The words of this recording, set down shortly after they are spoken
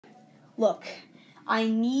Look, I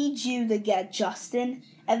need you to get Justin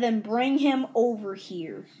and then bring him over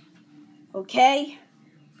here. Okay?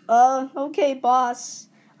 Okay, boss.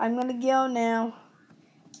 I'm gonna go now.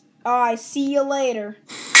 Alright, see you later.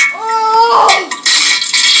 Oh!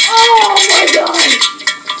 Oh my god!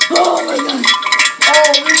 Oh my god!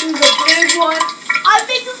 Oh, this is a big one. I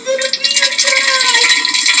think it's gonna be a crash!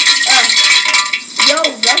 Yo,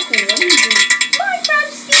 Justin, what are you doing?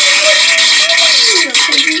 Minecraft Steve, what are you doing?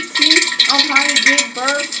 Can you see I'm trying to give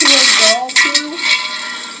birth to a doll too?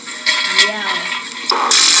 Yeah.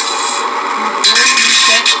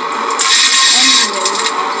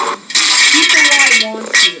 Anyways, people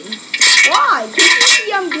wants you. Why? Can't you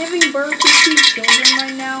see I'm giving birth to 2 children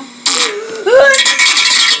right now?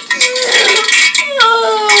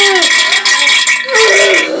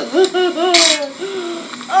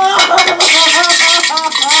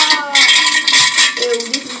 Ew,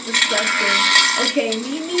 this is disgusting. Okay,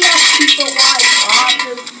 meet me at Super Wise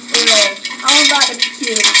office. I'm about to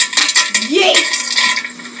kill. Yay!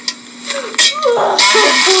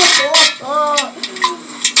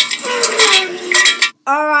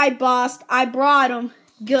 Alright, boss. I brought him.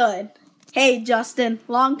 Good. Hey, Justin.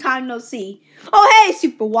 Long time no see. Oh, hey,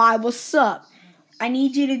 Super Y. What's up? I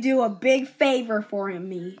need you to do a big favor for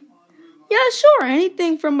me. Yeah, sure.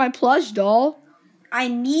 Anything from my plush doll. I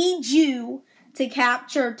need you to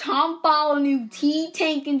capture Tom Follow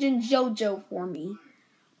T-Tank Engine Jojo for me.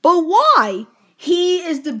 But why? He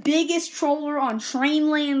is the biggest troller on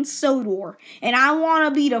Trainland Sodor, and I want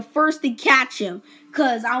to be the first to catch him,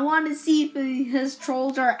 because I want to see if his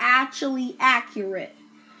trolls are actually accurate.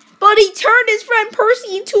 But he turned his friend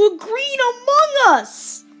Percy into a green Among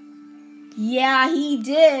Us! Yeah, he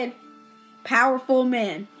did. Powerful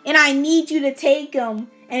man. And I need you to take him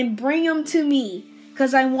and bring him to me,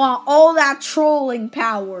 because I want all that trolling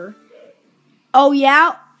power. Oh,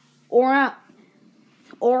 yeah? Or else.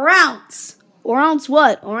 Or else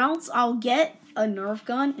what? Or else I'll get a Nerf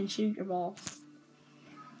gun and shoot your ball.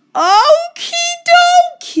 Okie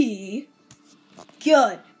dokie.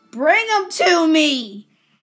 Good. Bring him to me.